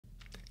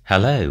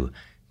Hello,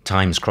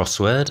 Times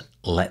Crossword,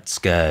 let's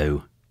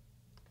go.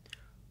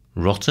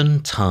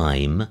 Rotten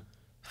time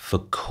for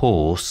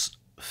coarse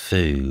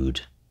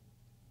food.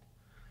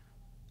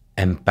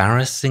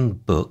 Embarrassing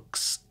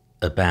books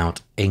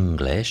about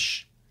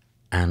English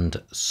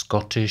and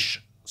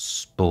Scottish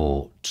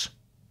sport.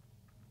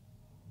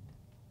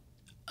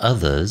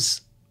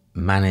 Others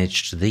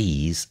managed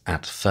these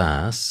at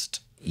first.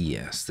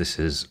 Yes, this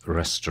is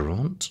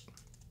restaurant.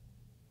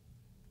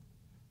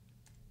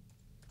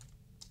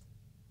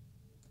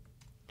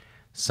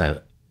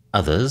 So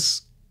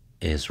others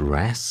is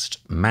rest,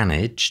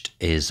 managed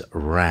is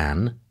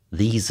ran,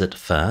 these at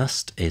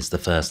first is the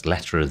first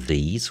letter of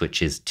these,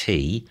 which is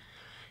T,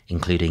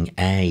 including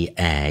A,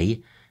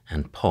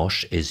 and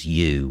posh is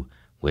U,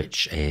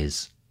 which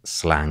is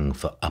slang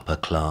for upper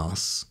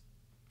class.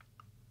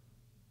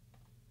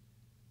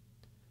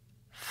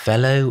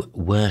 Fellow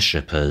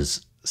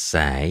worshippers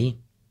say,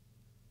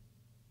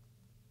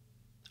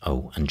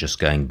 oh, and just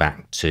going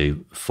back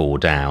to 4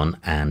 down,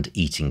 and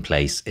eating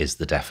place is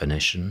the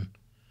definition.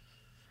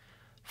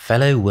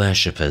 Fellow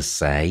worshippers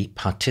say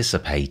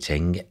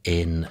participating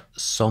in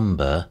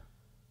sombre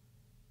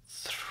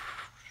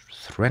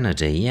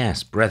threnody,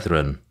 yes,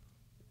 brethren.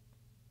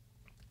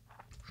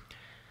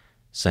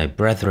 So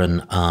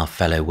brethren are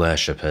fellow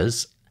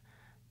worshippers,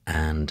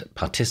 and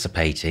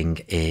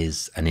participating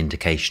is an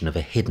indication of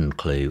a hidden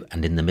clue.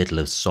 And in the middle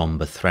of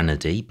sombre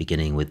threnody,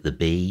 beginning with the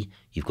B,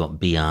 you've got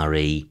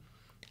BRE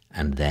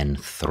and then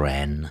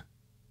thren.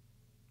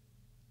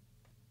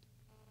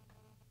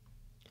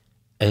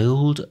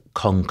 Old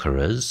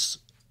conquerors,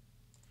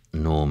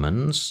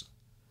 Normans.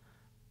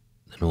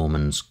 The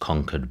Normans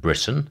conquered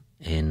Britain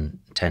in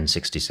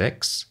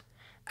 1066,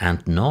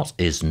 and not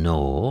is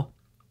nor,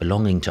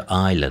 belonging to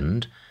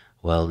Ireland.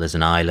 Well, there's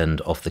an island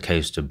off the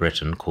coast of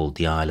Britain called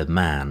the Isle of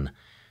Man,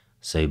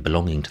 so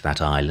belonging to that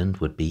island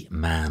would be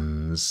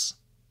mans.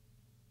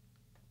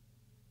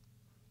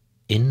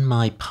 In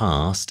my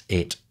past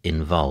it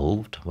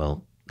involved,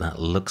 well, that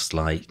looks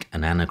like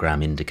an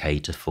anagram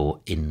indicator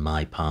for in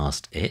my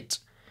past it.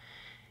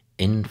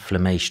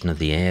 Inflammation of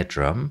the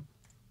eardrum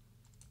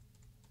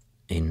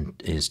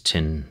is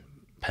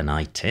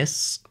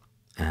tympanitis,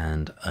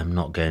 and I'm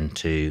not going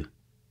to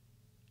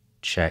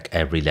check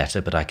every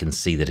letter, but I can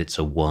see that it's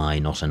a Y,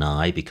 not an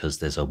I, because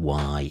there's a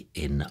Y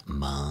in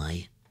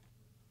my.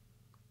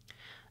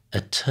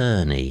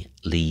 Attorney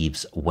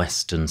leaves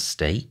Western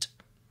State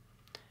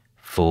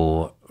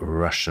for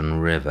Russian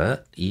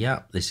River.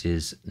 Yeah, this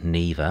is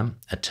Neva.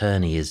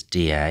 Attorney is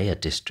DA, a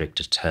district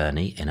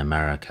attorney in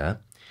America.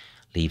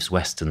 Leaves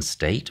Western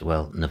State.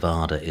 Well,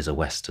 Nevada is a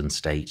Western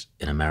state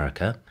in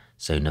America,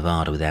 so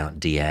Nevada without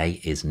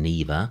DA is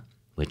Neva,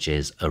 which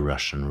is a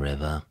Russian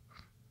river.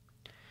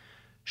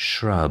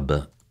 Shrub.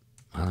 Well,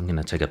 I'm going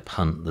to take a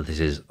punt that this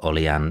is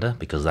oleander,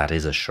 because that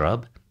is a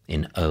shrub.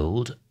 In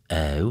old,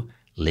 O.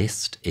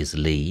 List is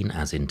lean,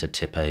 as in to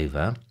tip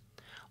over.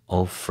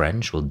 Of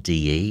French, well,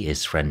 DE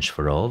is French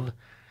for of.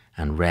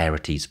 And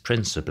rarities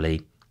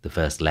principally, the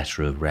first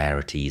letter of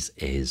rarities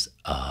is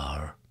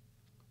R.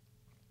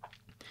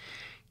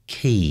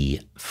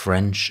 Key,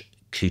 French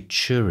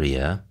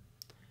couturier,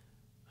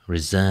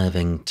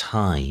 reserving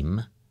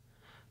time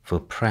for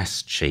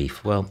press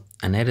chief. Well,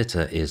 an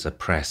editor is a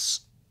press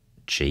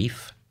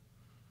chief.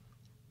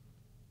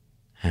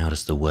 How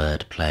does the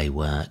word play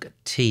work?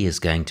 T is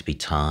going to be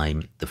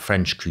time. The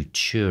French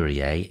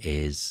couturier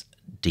is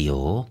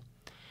Dior.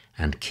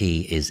 And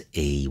key is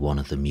E, one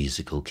of the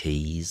musical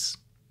keys.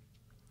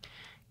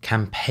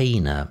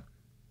 Campaigner,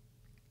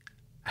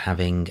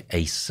 having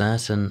a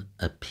certain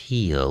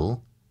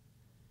appeal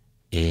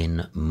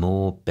in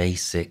more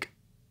basic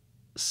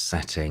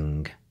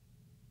setting.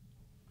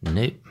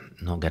 Nope,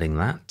 not getting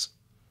that.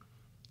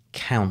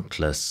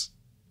 Countless,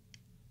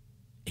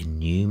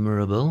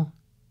 innumerable,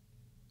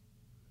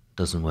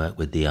 doesn't work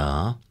with the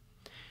R.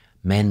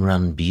 Men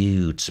run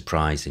bude,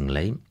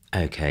 surprisingly.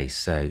 Okay,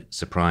 so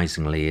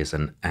surprisingly is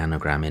an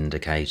anagram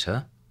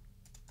indicator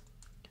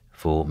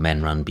for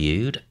men run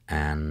bude,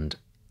 and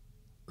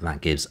that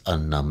gives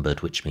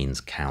unnumbered, which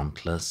means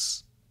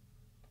countless.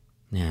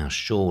 Now,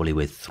 surely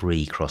with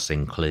 3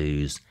 crossing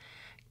clues.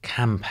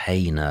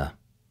 Campaigner,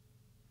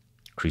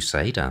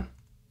 crusader.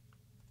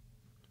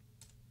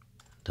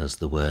 Does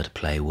the word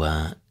play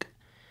work?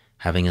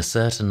 Having a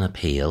certain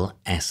appeal,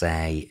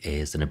 SA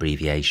is an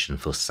abbreviation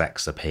for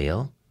sex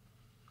appeal.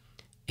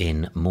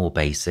 In more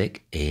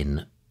basic,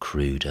 in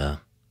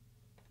cruder.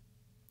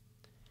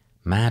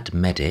 Mad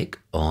medic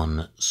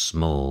on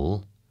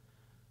small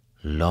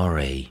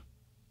lorry.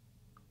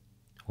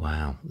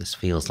 Wow, this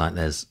feels like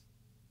there's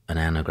an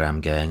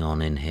anagram going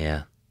on in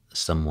here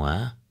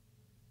somewhere,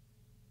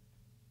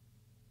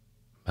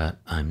 but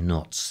I'm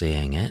not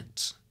seeing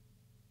it.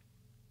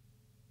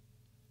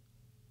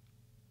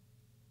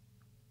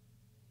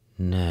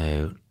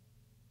 No,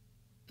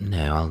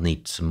 I'll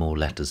need some more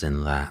letters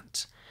in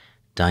that.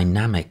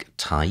 Dynamic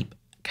type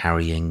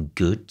carrying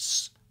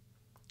goods,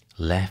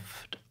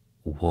 left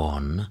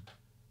 1,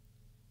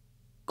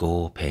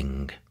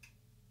 gawping.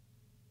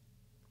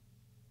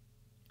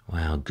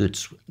 Wow,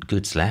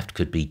 goods left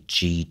could be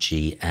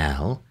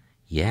GGL.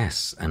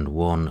 Yes, and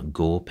one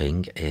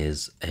gawping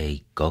is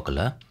a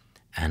goggler,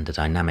 and a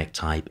dynamic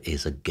type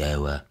is a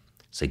goer.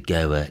 So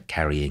goer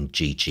carrying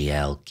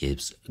GGL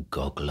gives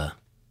goggler.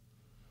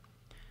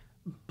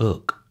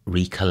 Book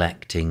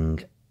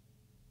recollecting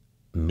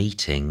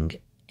meeting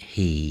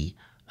he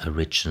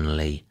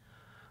originally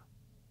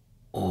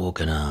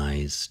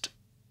organised.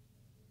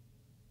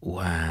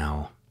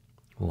 Wow,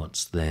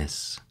 what's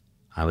this?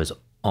 I was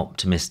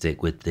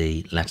optimistic with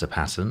the letter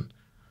pattern.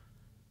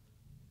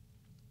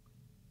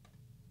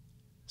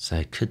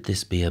 So could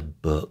this be a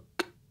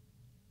book?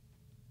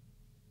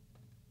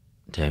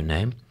 Don't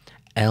know.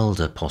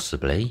 Elder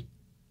possibly.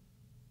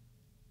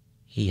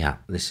 Yeah,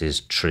 this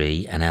is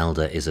tree. An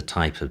elder is a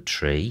type of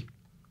tree.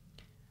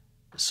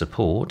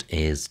 Support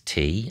is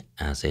T,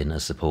 as in a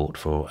support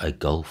for a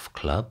golf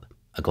club,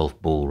 a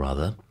golf ball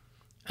rather.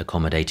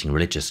 Accommodating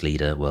religious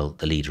leader, well,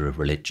 the leader of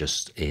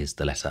religious is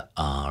the letter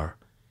R.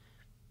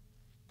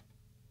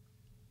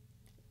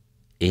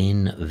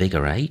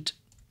 Invigorate,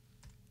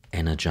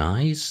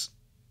 energize,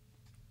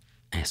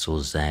 S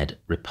or Z.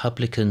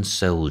 Republican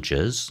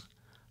soldiers,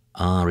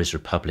 R is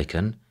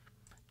Republican,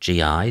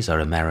 GIs are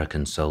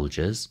American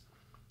soldiers,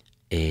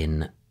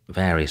 in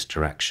various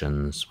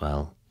directions,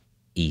 well,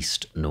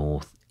 east,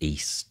 north,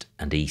 east,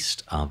 and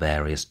east are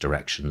various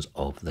directions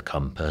of the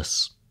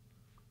compass.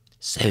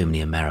 So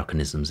many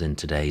Americanisms in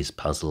today's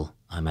puzzle.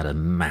 I'm at a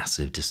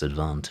massive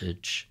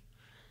disadvantage.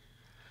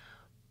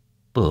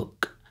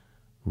 Book,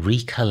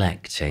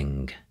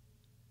 recollecting.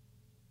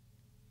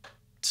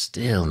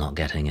 Still not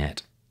getting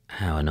it.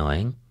 How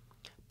annoying.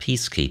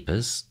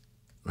 Peacekeepers,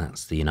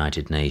 that's the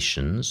United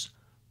Nations.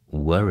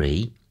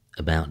 Worry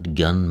about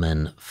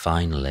gunmen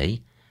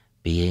finally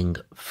being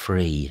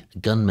free.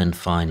 Gunmen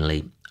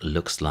finally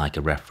looks like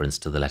a reference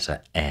to the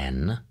letter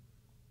N.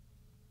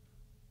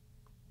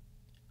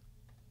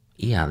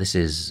 Yeah, this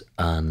is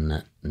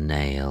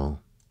unnail.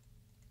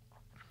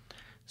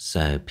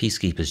 So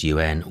peacekeepers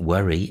UN,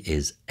 worry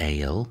is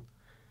ale,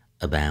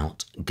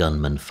 about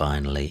gunmen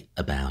finally,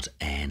 about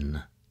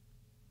N.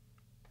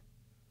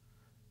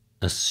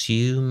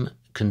 Assume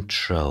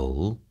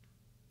control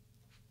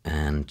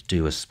and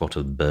do a spot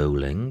of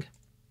bowling.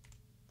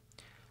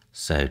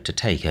 So to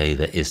take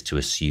over is to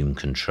assume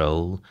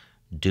control,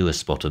 do a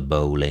spot of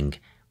bowling.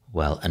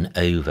 Well, an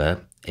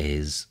over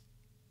is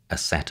a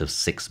set of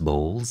 6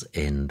 balls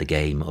in the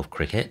game of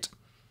cricket.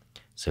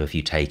 So if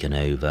you take an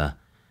over,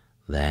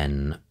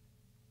 then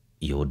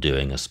you're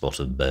doing a spot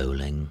of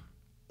bowling.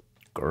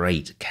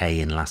 Great, K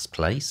in last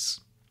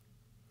place.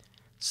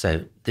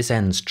 So this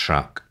ends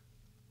truck,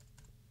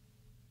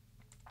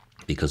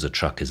 because a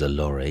truck is a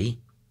lorry,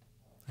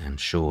 and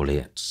surely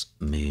it's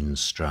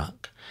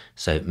moonstruck.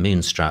 So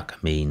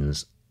moonstruck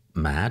means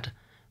mad.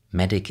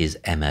 Medic is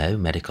MO,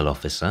 medical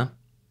officer.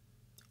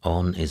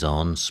 On is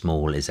on,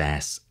 small is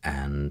S,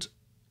 and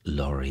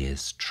lorry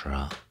is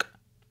truck.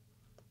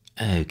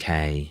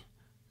 Okay,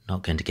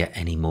 not going to get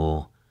any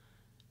more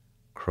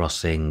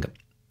crossing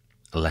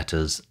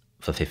letters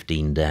for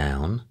 15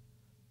 down.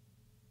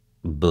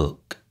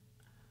 Book,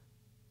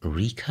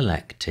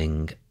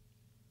 recollecting,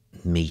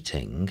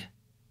 meeting.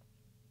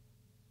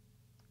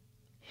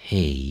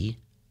 He,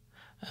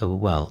 oh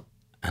well,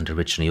 and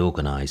originally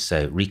organised.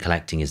 So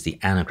recollecting is the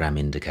anagram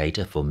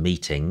indicator for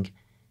meeting,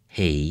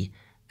 he,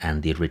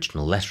 and the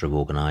original letter of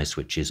organised,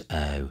 which is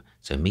O.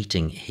 So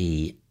meeting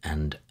he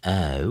and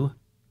O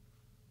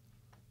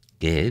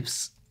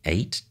gives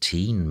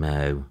 18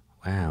 mo.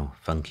 Wow,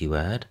 funky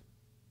word.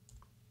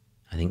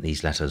 I think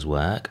these letters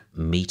work.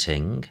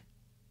 Meeting.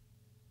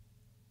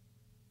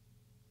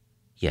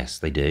 Yes,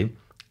 they do.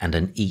 And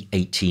an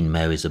 18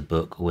 mo is a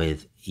book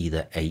with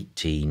either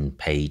 18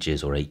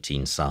 pages or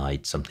 18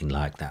 sides, something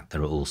like that.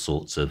 There are all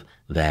sorts of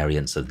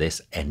variants of this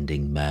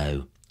ending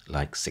mo,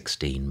 like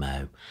 16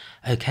 mo.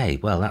 Okay,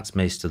 well, that's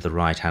most of the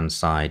right-hand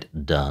side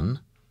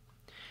done.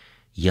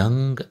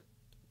 Young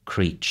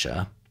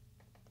creature.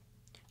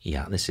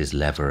 Yeah, this is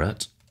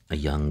leveret, a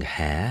young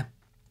hare.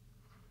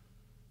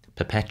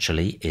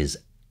 Perpetually is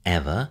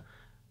ever,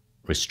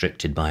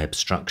 restricted by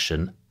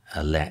obstruction.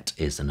 A let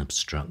is an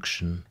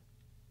obstruction.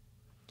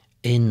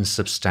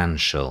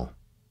 Insubstantial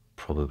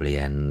probably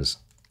ends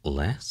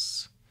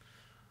less.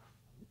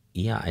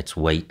 Yeah, it's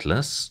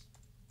weightless.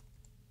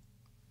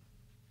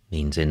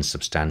 Means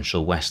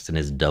insubstantial. Western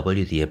is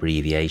W, the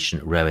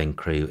abbreviation. Rowing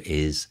crew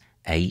is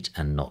 8,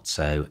 and not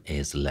so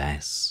is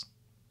less.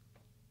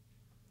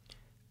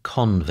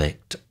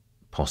 Convict,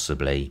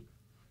 possibly.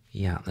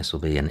 Yeah, this will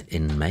be an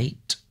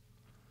inmate.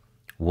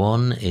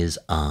 One is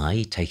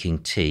I, taking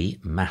T.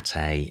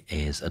 Mate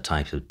is a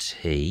type of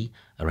T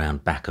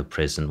around back of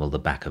prison. Well, the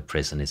back of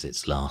prison is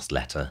its last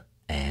letter,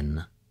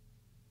 N.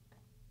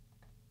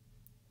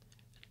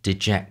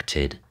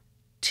 Dejected,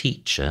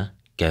 teacher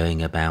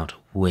going about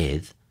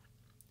with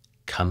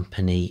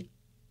company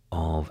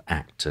of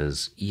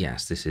actors.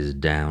 Yes, this is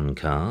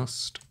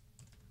downcast.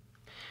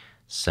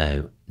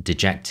 So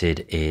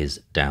dejected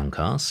is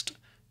downcast.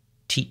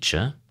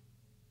 Teacher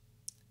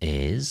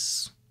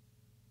is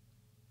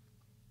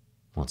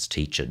What's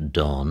teacher?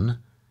 Don.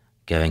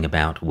 Going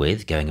about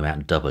with, going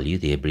about W,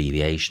 the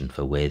abbreviation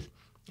for with,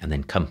 and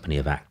then company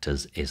of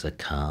actors is a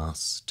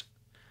cast.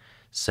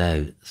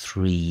 So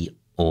 3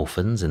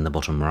 orphans in the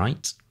bottom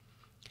right.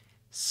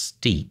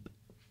 Steep,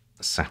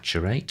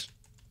 saturate.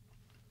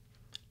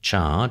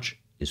 Charge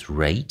is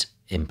rate,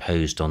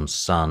 imposed on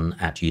son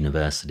at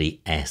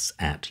university, S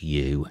at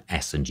U,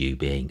 S and U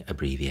being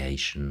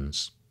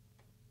abbreviations.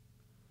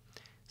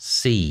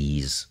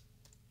 Seize,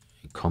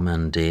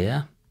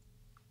 commandeer.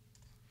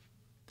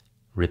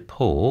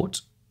 Report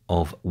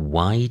of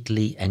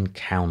widely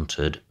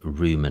encountered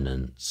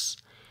ruminants.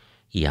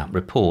 Yeah,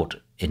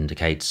 report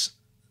indicates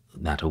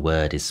that a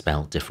word is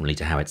spelt differently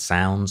to how it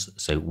sounds.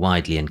 So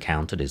widely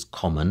encountered is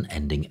common,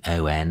 ending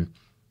ON,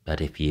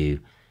 but if you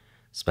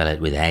spell it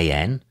with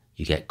AN,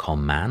 you get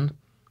comman,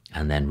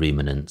 and then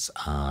ruminants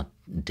are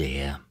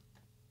deer.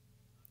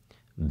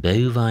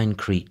 Bovine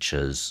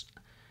creatures.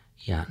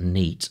 Yeah,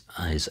 neat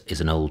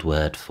is an old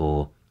word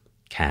for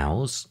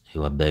cows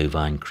who are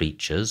bovine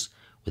creatures.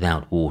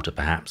 Without water,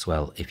 perhaps.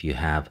 Well, if you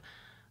have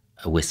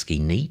a whiskey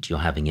neat, you're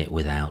having it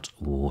without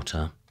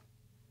water.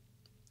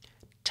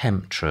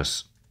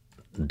 Temptress,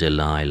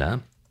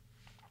 Delilah.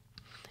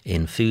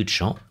 In food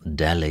shop,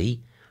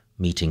 deli,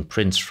 meeting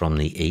prince from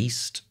the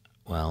east.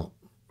 Well,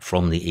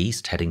 from the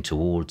east, heading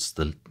towards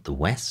the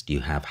west,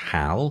 you have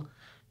Hal,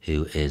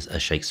 who is a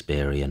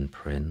Shakespearean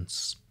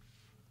prince.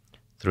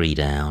 3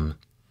 down.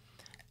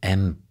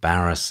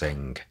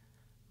 Embarrassing.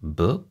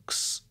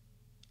 Books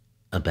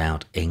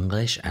about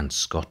English and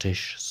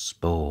Scottish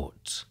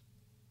sport.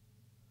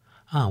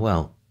 Ah,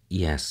 well,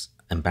 yes,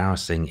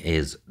 embarrassing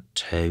is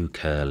toe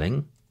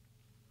curling.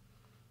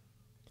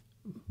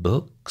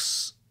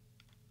 Books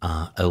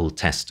are Old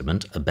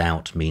Testament,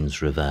 about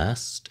means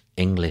reversed.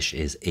 English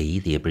is E,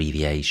 the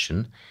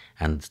abbreviation,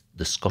 and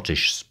the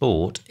Scottish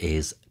sport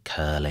is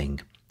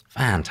curling.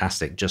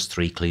 Fantastic, just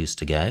 3 clues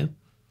to go.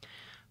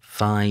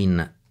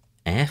 Fine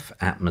F,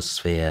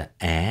 atmosphere,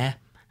 air,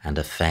 and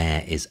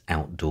affair is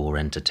outdoor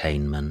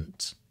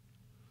entertainment.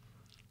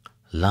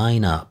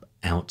 Line up,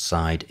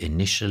 outside,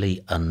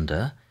 initially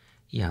under.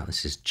 Yeah,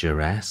 this is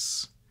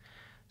duress.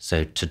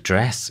 So to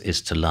dress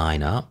is to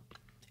line up.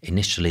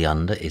 Initially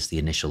under is the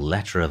initial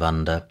letter of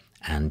under,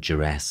 and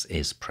duress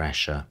is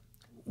pressure.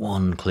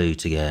 1 clue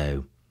to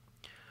go.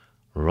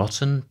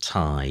 Rotten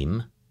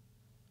time.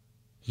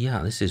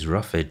 Yeah, this is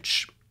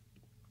roughage.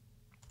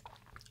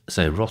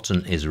 So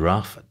rotten is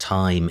rough,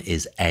 time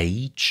is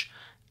age,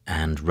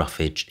 and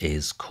roughage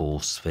is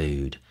coarse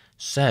food.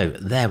 So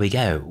there we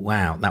go.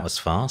 Wow, that was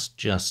fast.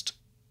 Just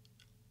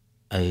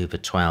over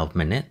 12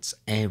 minutes.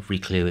 Every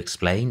clue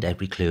explained,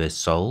 every clue is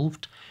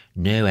solved.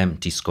 No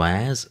empty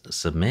squares.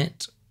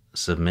 Submit,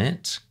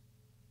 submit.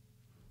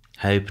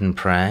 Hope and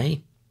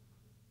pray.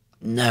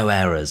 No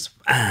errors.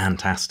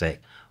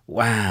 Fantastic.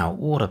 Wow,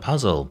 what a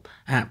puzzle.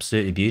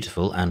 Absolutely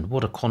beautiful, and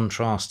what a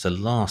contrast to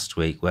last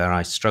week where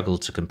I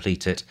struggled to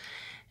complete it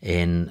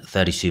in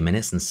 32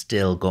 minutes and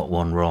still got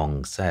 1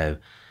 wrong. So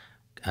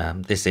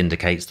this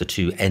indicates the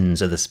 2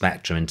 ends of the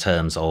spectrum in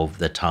terms of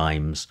the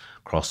Times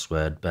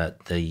crossword,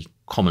 but the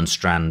common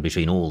strand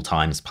between all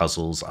Times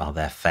puzzles are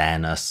their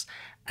fairness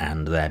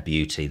and their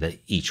beauty, that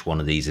each one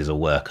of these is a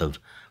work of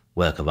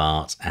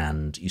art,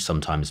 and you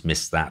sometimes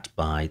miss that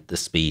by the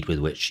speed with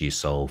which you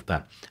solve.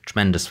 But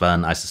tremendous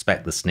fun. I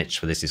suspect the snitch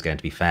for this is going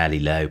to be fairly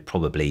low,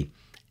 probably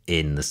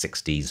in the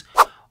 60s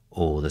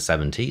or the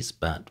 70s,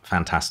 but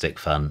fantastic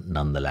fun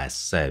nonetheless.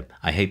 So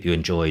I hope you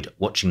enjoyed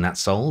watching that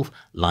solve.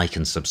 Like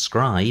and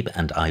subscribe,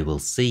 and I will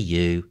see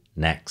you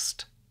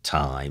next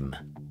time.